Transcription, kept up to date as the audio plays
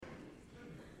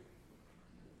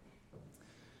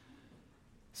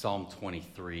Psalm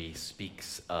 23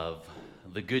 speaks of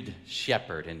the Good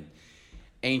Shepherd, an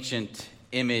ancient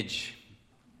image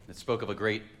that spoke of a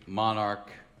great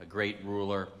monarch, a great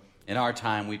ruler. In our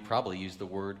time, we'd probably use the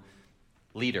word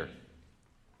leader.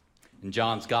 In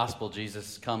John's Gospel,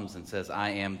 Jesus comes and says, I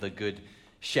am the Good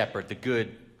Shepherd, the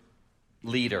good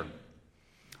leader.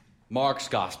 Mark's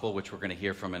Gospel, which we're going to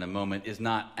hear from in a moment, is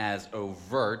not as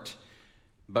overt,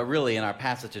 but really in our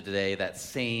passage of today, that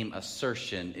same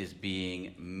assertion is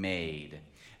being made.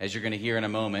 As you're going to hear in a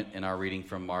moment in our reading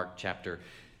from Mark chapter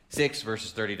 6,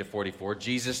 verses 30 to 44,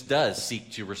 Jesus does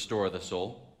seek to restore the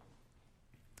soul.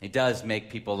 He does make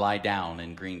people lie down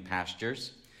in green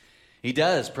pastures. He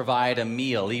does provide a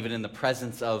meal, even in the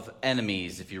presence of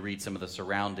enemies, if you read some of the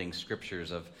surrounding scriptures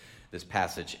of this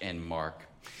passage in Mark.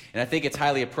 And I think it's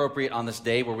highly appropriate on this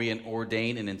day where we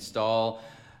ordain and install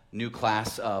new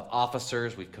class of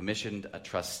officers. We've commissioned a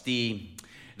trustee,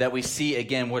 that we see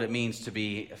again what it means to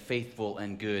be faithful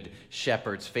and good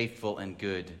shepherds, faithful and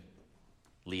good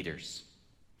leaders.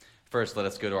 First, let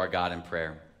us go to our God in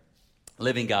prayer.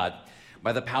 Living God,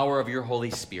 by the power of your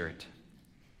Holy Spirit,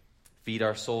 feed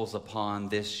our souls upon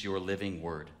this, your living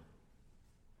word.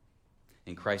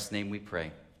 In Christ's name we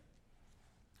pray.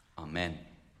 Amen.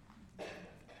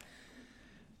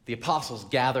 The apostles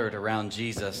gathered around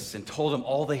Jesus and told him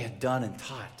all they had done and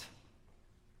taught.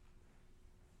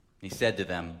 He said to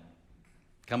them,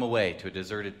 come away to a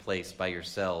deserted place by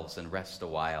yourselves and rest a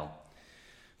while.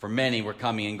 For many were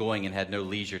coming and going and had no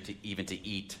leisure even to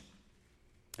eat.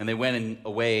 And they went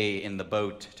away in the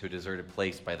boat to a deserted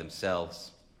place by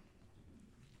themselves.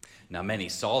 Now many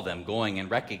saw them going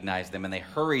and recognized them, and they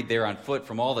hurried there on foot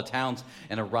from all the towns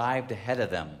and arrived ahead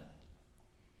of them.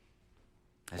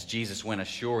 As Jesus went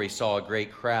ashore, he saw a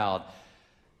great crowd,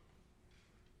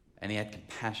 and he had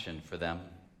compassion for them,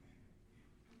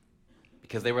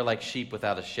 because they were like sheep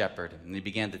without a shepherd, and he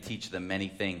began to teach them many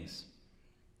things.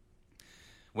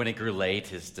 When it grew late,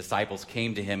 his disciples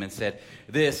came to him and said,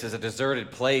 this is a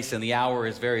deserted place, and the hour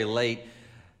is very late.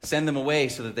 Send them away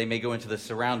so that they may go into the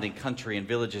surrounding country and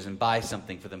villages and buy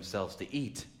something for themselves to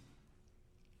eat.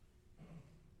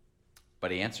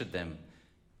 But he answered them,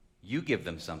 you give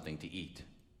them something to eat.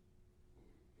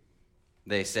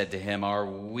 They said to him, are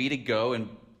we to go and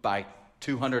buy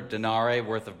 200 denarii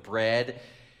worth of bread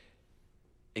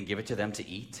and give it to them to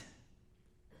eat?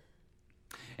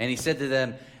 And he said to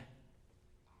them,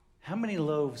 how many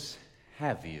loaves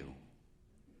have you?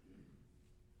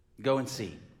 Go and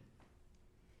see.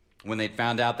 When they'd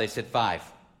found out, they said 5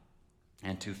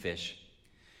 and 2 fish.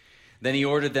 Then he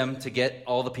ordered them to get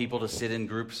all the people to sit in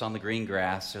groups on the green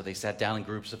grass, so they sat down in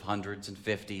groups of hundreds and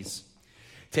fifties.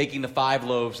 Taking the 5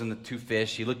 loaves and the 2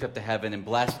 fish, he looked up to heaven and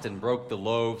blessed and broke the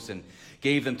loaves and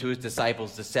gave them to his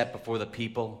disciples to set before the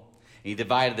people. And he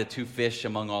divided the 2 fish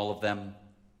among all of them.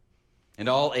 And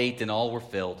all ate and all were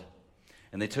filled.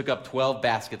 And they took up 12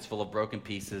 baskets full of broken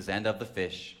pieces and of the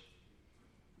fish.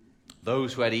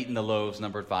 Those who had eaten the loaves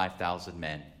numbered 5,000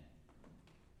 men.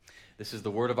 This is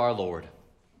the word of our Lord.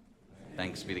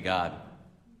 Thanks be to God.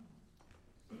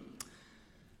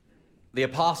 The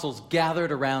apostles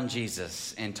gathered around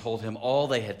Jesus and told him all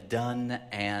they had done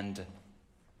and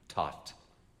taught.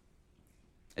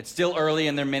 It's still early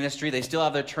in their ministry. They still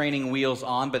have their training wheels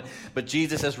on, but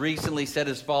Jesus has recently sent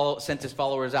his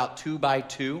followers out 2 by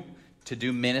 2 to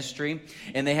do ministry.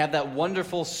 And they have that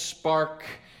wonderful spark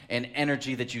and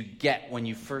energy that you get when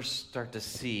you first start to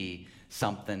see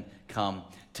something come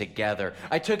together.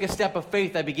 I took a step of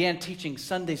faith. I began teaching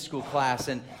Sunday school class,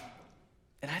 and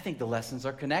I think the lessons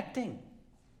are connecting.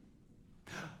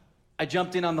 I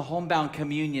jumped in on the homebound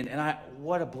communion, and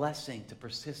what a blessing to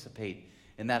participate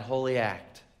in that holy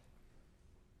act.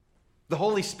 The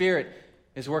Holy Spirit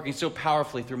is working so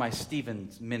powerfully through my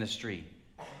Stevens ministry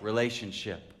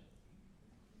relationship.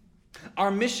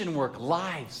 Our mission work,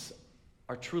 lives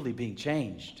are truly being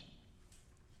changed.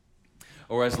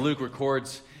 Or as Luke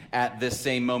records at this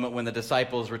same moment when the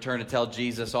disciples returned to tell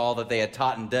Jesus all that they had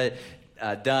taught and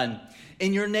done,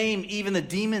 in your name, even the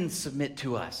demons submit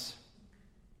to us.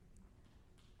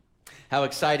 How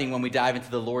exciting when we dive into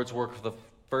the Lord's work for the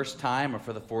first time or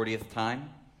for the 40th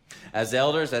time. As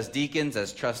elders, as deacons,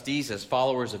 as trustees, as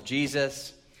followers of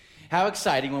Jesus. How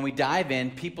exciting when we dive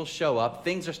in, people show up,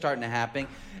 things are starting to happen,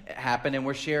 and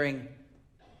we're sharing,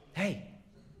 hey,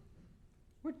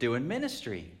 we're doing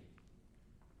ministry.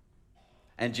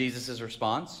 And Jesus'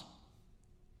 response?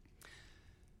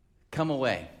 Come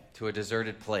away to a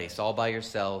deserted place all by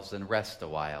yourselves and rest a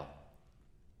while.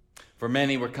 For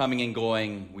many were coming and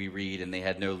going, we read, and they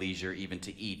had no leisure even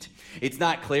to eat. It's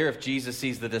not clear if Jesus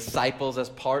sees the disciples as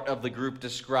part of the group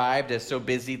described as so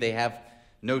busy they have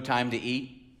no time to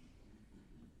eat.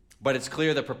 But it's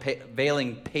clear the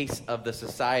prevailing pace of the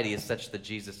society is such that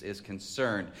Jesus is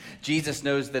concerned. Jesus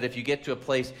knows that if you get to a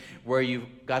place where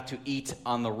you've got to eat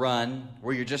on the run,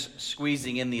 where you're just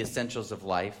squeezing in the essentials of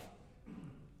life,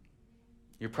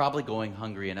 you're probably going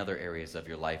hungry in other areas of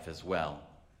your life as well,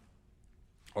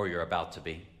 or you're about to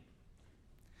be.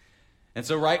 And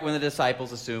so right when the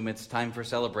disciples assume it's time for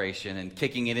celebration and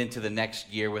kicking it into the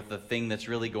next year with the thing that's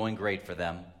really going great for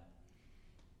them,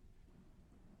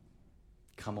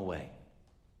 come away.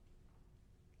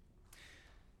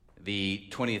 The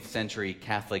 20th century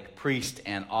Catholic priest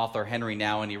and author Henry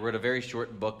Nouwen, he wrote a very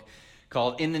short book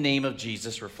called In the Name of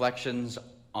Jesus, Reflections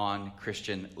on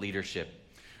Christian Leadership.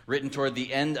 Written toward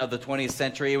the end of the 20th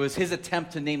century, it was his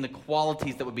attempt to name the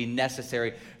qualities that would be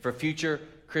necessary for future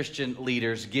Christian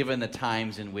leaders given the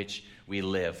times in which we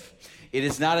live. It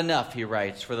is not enough, he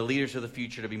writes, for the leaders of the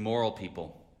future to be moral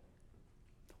people,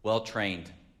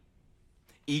 well-trained,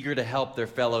 eager to help their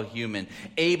fellow human,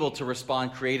 able to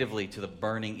respond creatively to the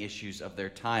burning issues of their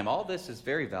time. All this is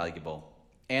very valuable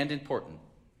and important,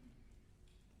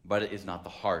 but it is not the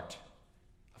heart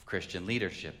of Christian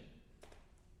leadership.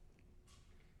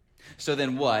 So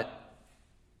then what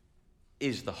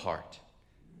is the heart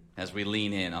as we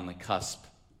lean in on the cusp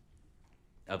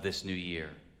of this new year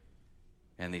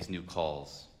and these new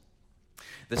calls?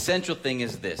 The central thing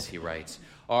is this, he writes: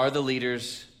 are the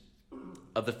leaders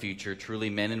of the future truly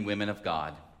men and women of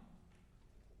God,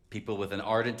 people with an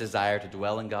ardent desire to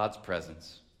dwell in God's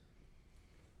presence,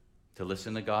 to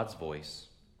listen to God's voice,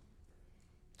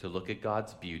 to look at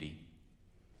God's beauty,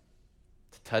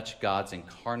 to touch God's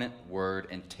incarnate word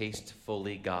and taste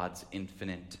fully God's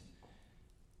infinite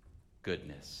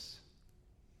goodness?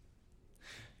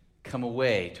 Come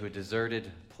away to a deserted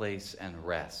place and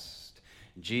rest.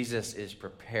 Jesus is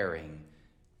preparing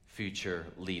future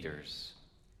leaders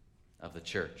of the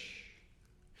church.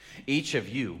 Each of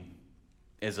you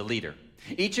is a leader.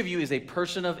 Each of you is a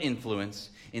person of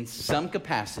influence in some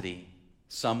capacity,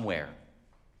 somewhere.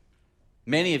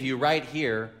 Many of you right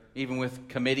here, even with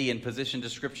committee and position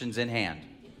descriptions in hand.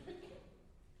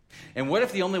 And what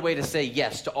if the only way to say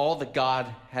yes to all that God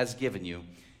has given you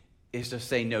is to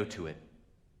say no to it?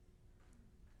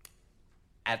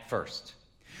 At first.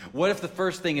 What if the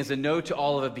first thing is a no to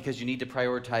all of it because you need to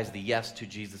prioritize the yes to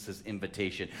Jesus'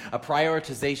 invitation? A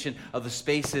prioritization of the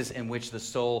spaces in which the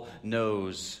soul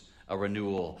knows a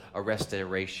renewal, a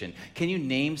restoration. Can you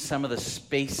name some of the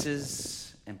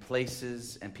spaces and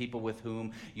places and people with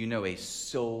whom you know a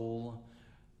soul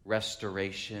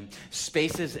restoration?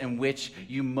 Spaces in which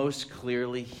you most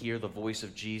clearly hear the voice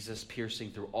of Jesus piercing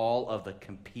through all of the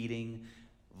competing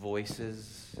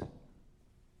voices?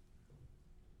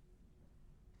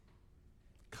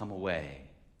 Come away.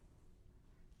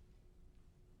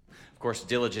 Of course,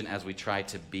 diligent as we try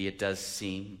to be, it does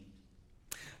seem.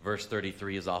 Verse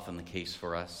 33 is often the case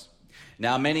for us.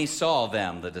 Now many saw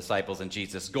them, the disciples and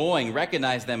Jesus, going,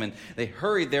 recognized them, and they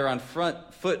hurried there on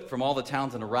front foot from all the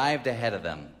towns and arrived ahead of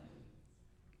them.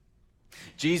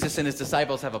 Jesus and his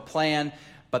disciples have a plan,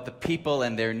 but the people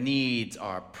and their needs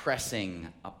are pressing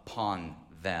upon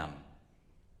them.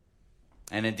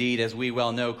 And indeed, as we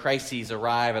well know, crises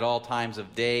arrive at all times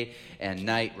of day and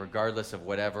night, regardless of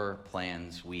whatever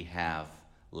plans we have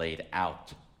laid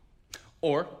out.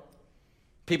 Or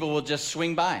people will just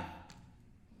swing by,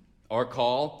 or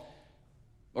call,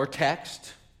 or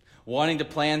text, wanting to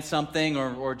plan something,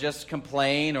 or just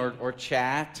complain, or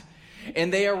chat.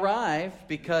 And they arrive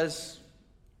because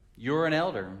you're an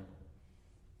elder,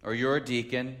 or you're a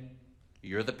deacon,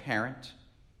 you're the parent,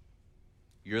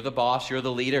 you're the boss, you're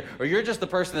the leader, or you're just the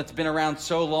person that's been around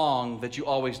so long that you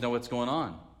always know what's going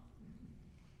on.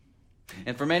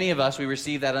 And for many of us, we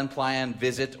receive that unplanned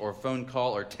visit or phone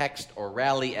call or text or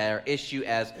rally or issue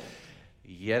as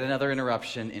yet another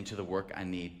interruption into the work I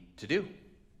need to do.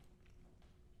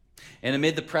 And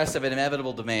amid the press of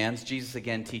inevitable demands, Jesus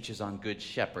again teaches on good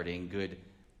shepherding, good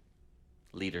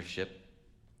leadership.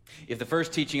 If the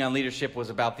first teaching on leadership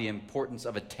was about the importance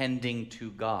of attending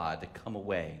to God, come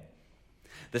away.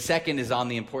 The second is on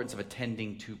the importance of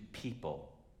attending to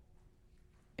people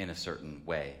in a certain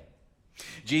way.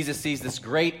 Jesus sees this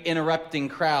great interrupting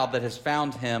crowd that has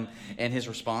found him, and his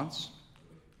response?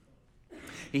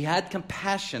 He had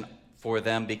compassion for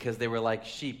them because they were like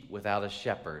sheep without a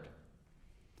shepherd.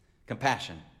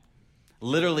 Compassion.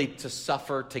 Literally to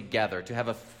suffer together, to have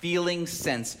a feeling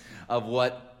sense of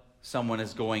what someone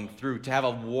is going through, to have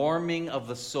a warming of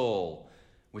the soul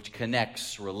which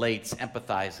connects, relates,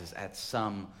 empathizes at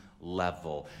some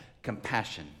level.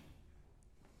 Compassion.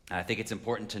 And I think it's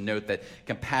important to note that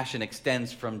compassion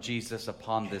extends from Jesus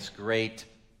upon this great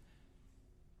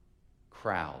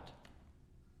crowd.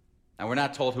 Now, we're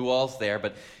not told who all's there,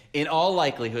 but in all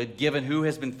likelihood, given who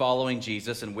has been following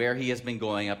Jesus and where he has been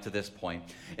going up to this point,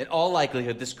 in all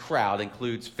likelihood, this crowd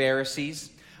includes Pharisees,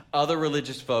 other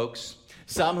religious folks,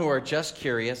 some who are just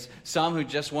curious, some who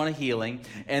just want a healing,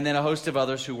 and then a host of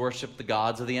others who worship the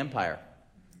gods of the empire.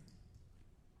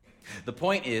 The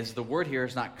point is, the word here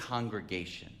is not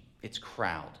congregation, it's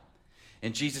crowd.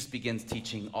 And Jesus begins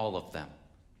teaching all of them,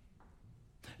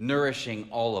 nourishing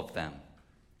all of them.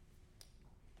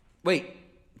 Wait,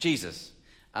 Jesus,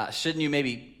 shouldn't you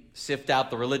maybe sift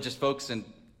out the religious folks and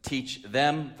teach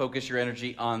them, focus your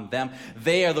energy on them?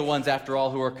 They are the ones, after all,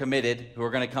 who are committed, who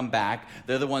are going to come back.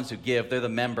 They're the ones who give. They're the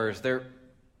members.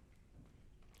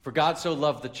 For God so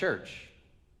loved the church.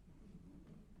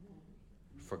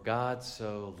 For God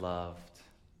so loved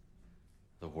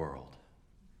the world.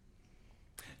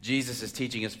 Jesus is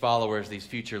teaching his followers, these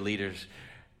future leaders,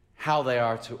 how they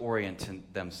are to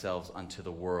orient themselves unto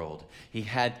the world. He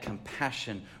had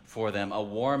compassion for them, a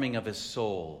warming of his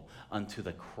soul unto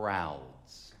the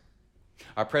crowds.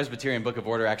 Our Presbyterian Book of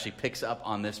Order actually picks up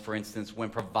on this, for instance, when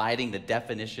providing the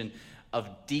definition of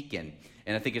deacon.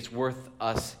 And I think it's worth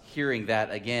us hearing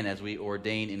that again as we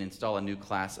ordain and install a new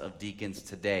class of deacons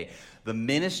today. The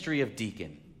ministry of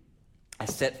deacon,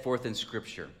 as set forth in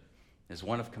Scripture, is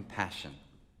one of compassion,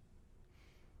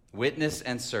 witness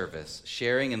and service,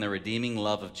 sharing in the redeeming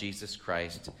love of Jesus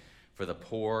Christ for the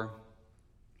poor,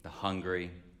 the hungry,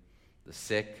 the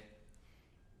sick,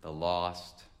 the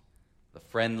lost, the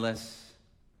friendless,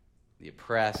 the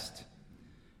oppressed,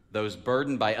 those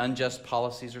burdened by unjust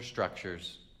policies or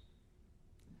structures,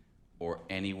 or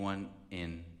anyone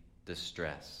in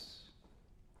distress.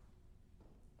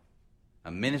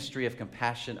 A ministry of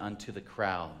compassion unto the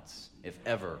crowds, if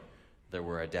ever there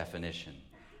were a definition.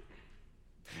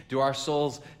 Do our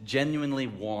souls genuinely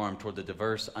warm toward the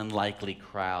diverse, unlikely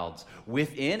crowds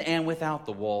within and without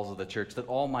the walls of the church, that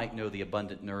all might know the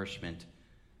abundant nourishment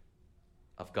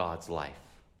of God's life?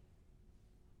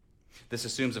 This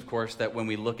assumes, of course, that when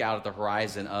we look out at the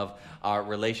horizon of our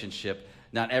relationship,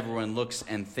 not everyone looks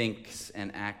and thinks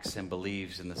and acts and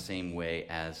believes in the same way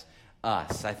as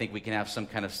us. I think we can have some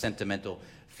kind of sentimental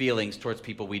feelings towards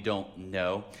people we don't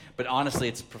know, but honestly,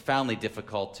 it's profoundly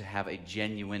difficult to have a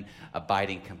genuine,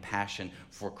 abiding compassion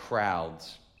for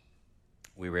crowds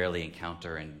we rarely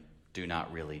encounter and do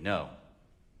not really know.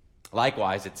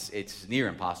 Likewise, it's near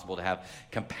impossible to have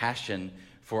compassion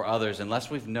for others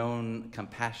unless we've known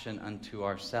compassion unto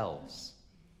ourselves.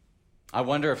 I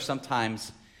wonder if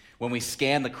sometimes when we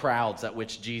scan the crowds at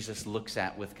which Jesus looks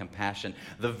at with compassion,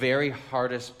 the very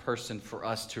hardest person for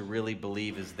us to really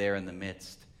believe is there in the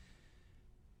midst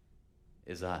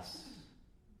is us.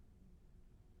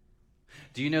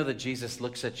 Do you know that Jesus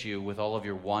looks at you with all of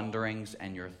your wanderings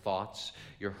and your thoughts,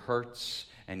 your hurts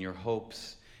and your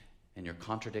hopes and your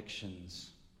contradictions?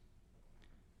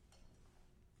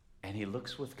 And he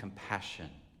looks with compassion,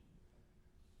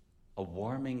 a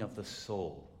warming of the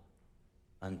soul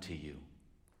unto you.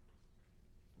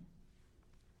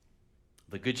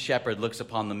 The Good Shepherd looks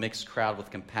upon the mixed crowd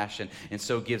with compassion and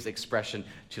so gives expression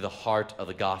to the heart of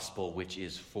the gospel, which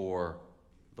is for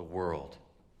the world.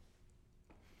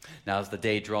 Now, as the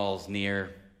day draws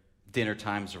near, dinner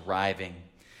time's arriving,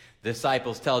 the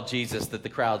disciples tell Jesus that the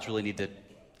crowds really need to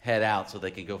head out so they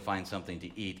can go find something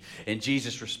to eat. And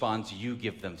Jesus responds, "You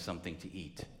give them something to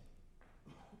eat."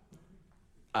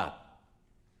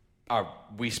 Are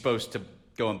we supposed to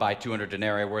go and buy 200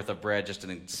 denarii worth of bread, just an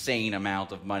insane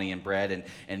amount of money and bread,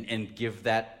 and give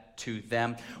that to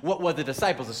them? What the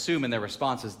disciples assume in their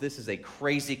response is this is a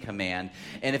crazy command,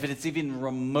 and if it's even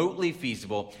remotely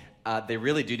feasible, they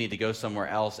really do need to go somewhere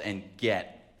else and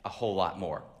get a whole lot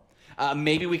more.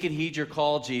 Maybe we can heed your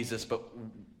call, Jesus, but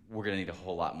we're going to need a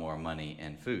whole lot more money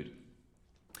and food.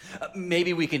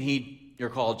 Maybe we can heed your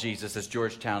call, Jesus, as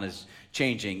Georgetown is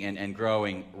changing and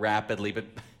growing rapidly, but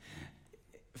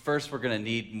first we're going to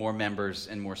need more members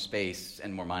and more space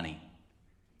and more money.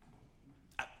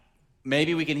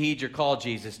 Maybe we can heed your call,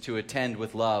 Jesus, to attend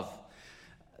with love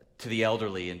to the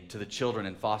elderly and to the children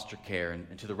in foster care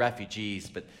and to the refugees,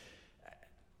 but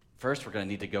first we're going to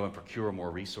need to go and procure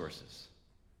more resources.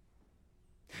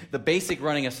 The basic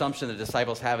running assumption the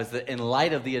disciples have is that in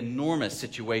light of the enormous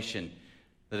situation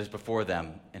that is before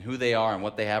them and who they are and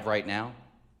what they have right now,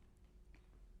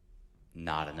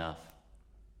 not enough.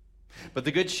 But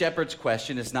the Good Shepherd's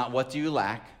question is not, what do you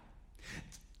lack?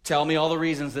 Tell me all the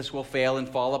reasons this will fail and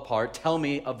fall apart. Tell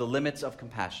me of the limits of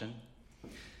compassion.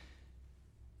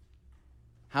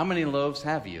 How many loaves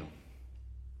have you?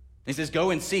 He says, go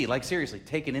and see. Like, seriously,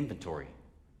 take an inventory.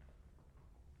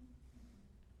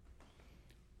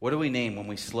 What do we name when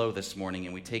we slow this morning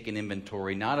and we take an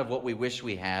inventory, not of what we wish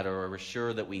we had or are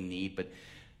sure that we need,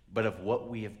 but of what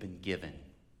we have been given?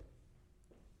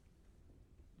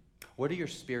 What are your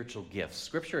spiritual gifts?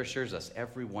 Scripture assures us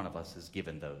every one of us is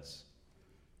given those.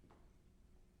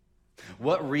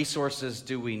 What resources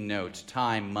do we note?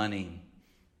 Time, money,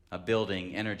 a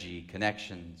building, energy,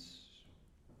 connections.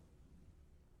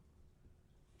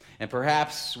 And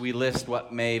perhaps we list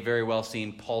what may very well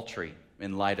seem paltry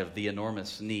in light of the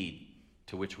enormous need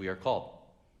to which we are called.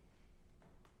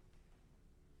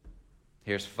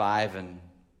 Here's 5 and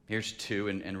here's 2,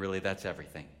 and really that's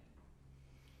everything.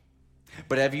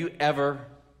 But have you ever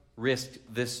risked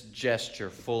this gesture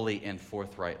fully and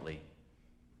forthrightly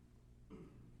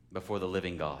before the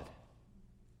living God?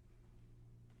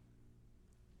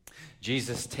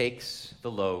 Jesus takes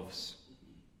the loaves,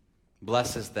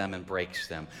 blesses them, and breaks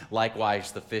them.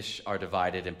 Likewise, the fish are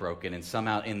divided and broken, and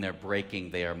somehow in their breaking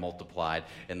they are multiplied,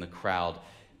 and the crowd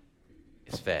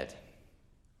is fed.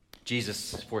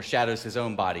 Jesus foreshadows his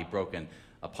own body broken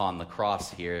upon the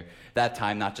cross here, that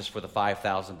time not just for the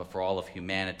 5,000, but for all of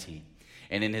humanity.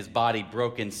 And in his body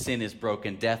broken, sin is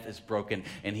broken, death is broken,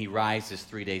 and he rises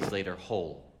 3 days later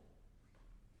whole,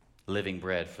 living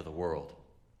bread for the world.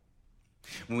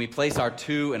 When we place our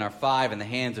 2 and our 5 in the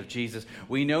hands of Jesus,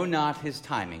 we know not his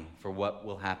timing for what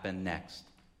will happen next.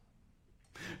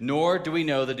 Nor do we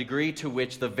know the degree to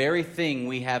which the very thing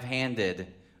we have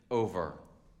handed over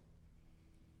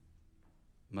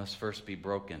must first be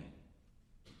broken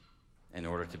in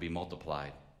order to be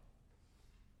multiplied.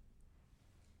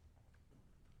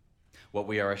 What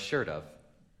we are assured of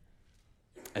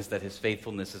is that his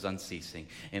faithfulness is unceasing,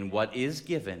 and what is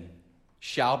given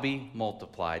shall be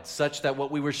multiplied, such that what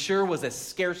we were sure was a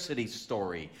scarcity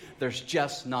story, there's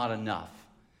just not enough,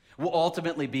 will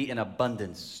ultimately be an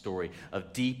abundance story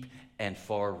of deep and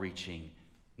far-reaching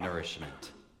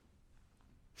nourishment.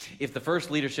 If the first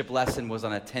leadership lesson was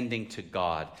on attending to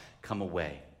God, come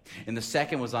away. And the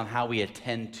second was on how we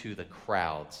attend to the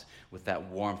crowds with that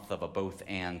warmth of a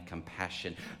both-and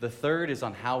compassion. The third is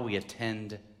on how we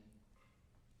attend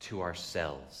to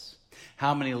ourselves.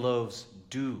 How many loaves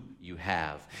do you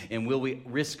have? And will we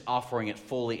risk offering it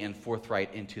fully and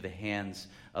forthright into the hands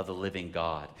of the living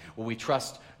God? Will we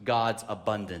trust God's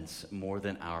abundance more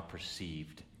than our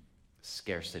perceived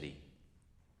scarcity?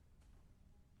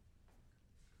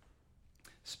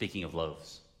 Speaking of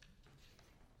loaves,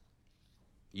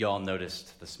 you all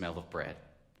noticed the smell of bread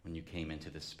when you came into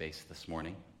this space this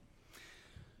morning.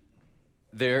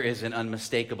 There is an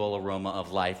unmistakable aroma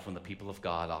of life when the people of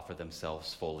God offer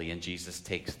themselves fully, and Jesus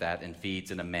takes that and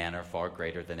feeds in a manner far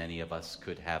greater than any of us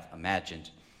could have imagined.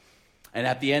 And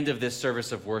at the end of this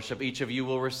service of worship, each of you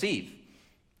will receive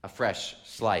a fresh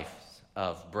slice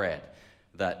of bread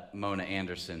that Mona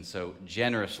Anderson so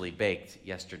generously baked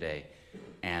yesterday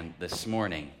and this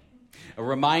morning. A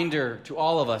reminder to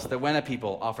all of us that when a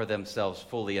people offer themselves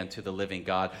fully unto the living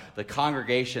God, the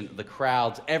congregation, the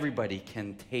crowds, everybody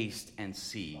can taste and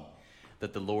see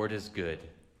that the Lord is good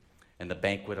and the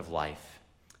banquet of life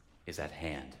is at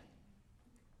hand.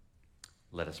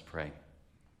 Let us pray.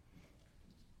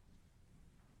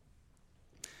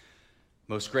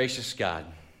 Most gracious God,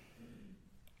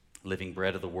 living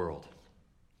bread of the world,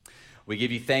 we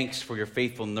give you thanks for your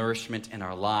faithful nourishment in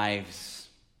our lives.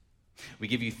 We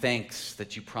give you thanks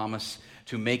that you promise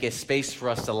to make a space for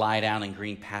us to lie down in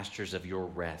green pastures of your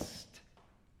rest.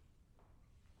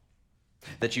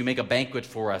 That you make a banquet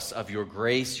for us of your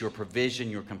grace, your provision,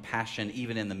 your compassion,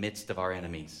 even in the midst of our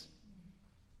enemies.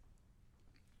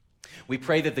 We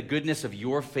pray that the goodness of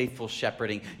your faithful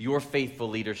shepherding, your faithful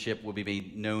leadership will be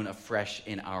made known afresh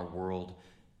in our world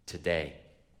today.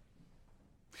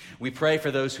 We pray for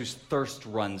those whose thirst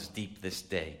runs deep this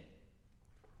day.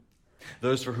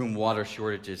 Those for whom water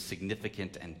shortage is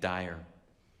significant and dire.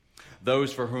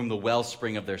 Those for whom the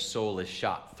wellspring of their soul is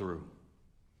shot through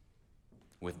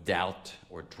with doubt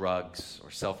or drugs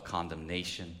or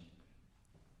self-condemnation.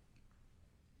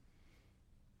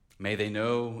 May they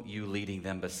know you leading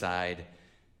them beside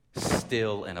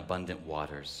still and abundant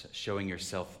waters, showing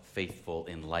yourself faithful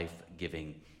in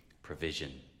life-giving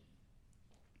provision.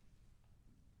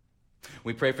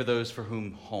 We pray for those for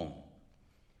whom home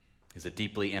is a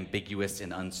deeply ambiguous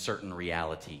and uncertain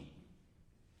reality.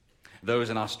 Those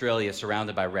in Australia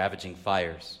surrounded by ravaging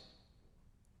fires.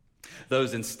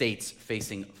 Those in states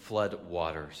facing flood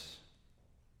waters.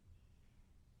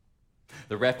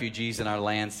 The refugees in our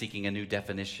land seeking a new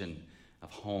definition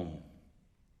of home.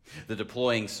 The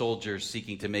deploying soldiers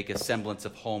seeking to make a semblance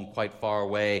of home quite far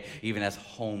away, even as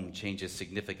home changes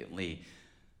significantly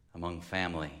among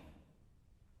family.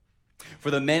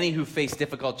 For the many who face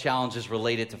difficult challenges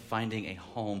related to finding a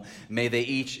home, may they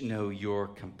each know your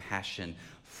compassion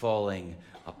falling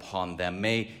upon them.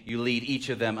 May you lead each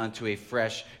of them unto a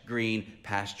fresh, green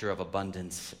pasture of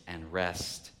abundance and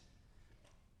rest,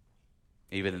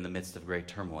 even in the midst of great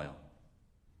turmoil.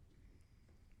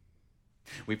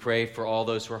 We pray for all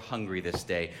those who are hungry this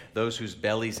day, those whose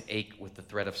bellies ache with the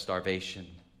threat of starvation,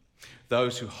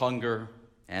 those who hunger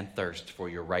and thirst for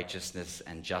your righteousness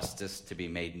and justice to be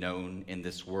made known in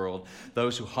this world,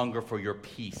 those who hunger for your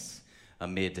peace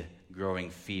amid growing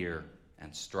fear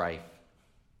and strife.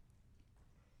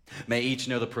 May each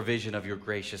know the provision of your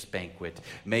gracious banquet.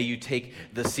 May you take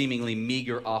the seemingly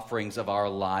meager offerings of our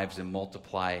lives and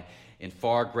multiply in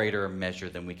far greater measure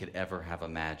than we could ever have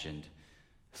imagined,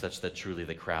 such that truly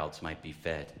the crowds might be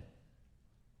fed.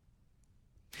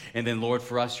 And then, Lord,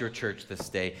 for us, your church this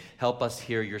day, help us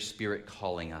hear your Spirit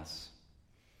calling us.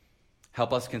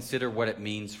 Help us consider what it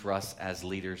means for us as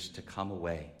leaders to come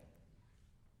away,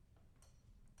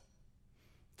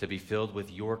 to be filled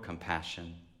with your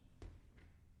compassion,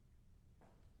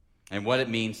 and what it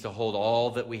means to hold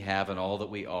all that we have and all that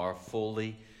we are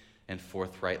fully and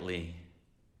forthrightly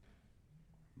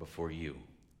before you.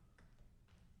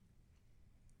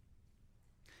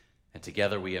 And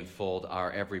together we unfold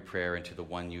our every prayer into the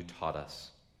one you taught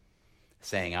us,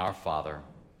 saying, Our Father,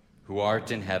 who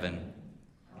art in heaven,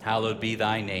 hallowed be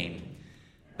thy name.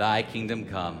 Thy kingdom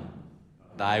come,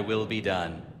 thy will be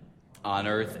done, on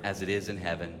earth as it is in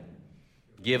heaven.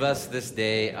 Give us this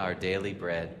day our daily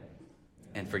bread,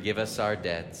 and forgive us our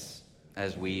debts,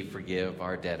 as we forgive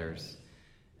our debtors.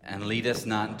 And lead us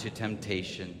not into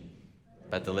temptation,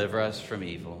 but deliver us from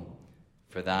evil.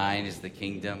 For thine is the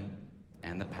kingdom,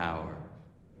 and the power,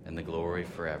 and the glory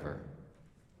forever.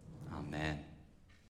 Amen.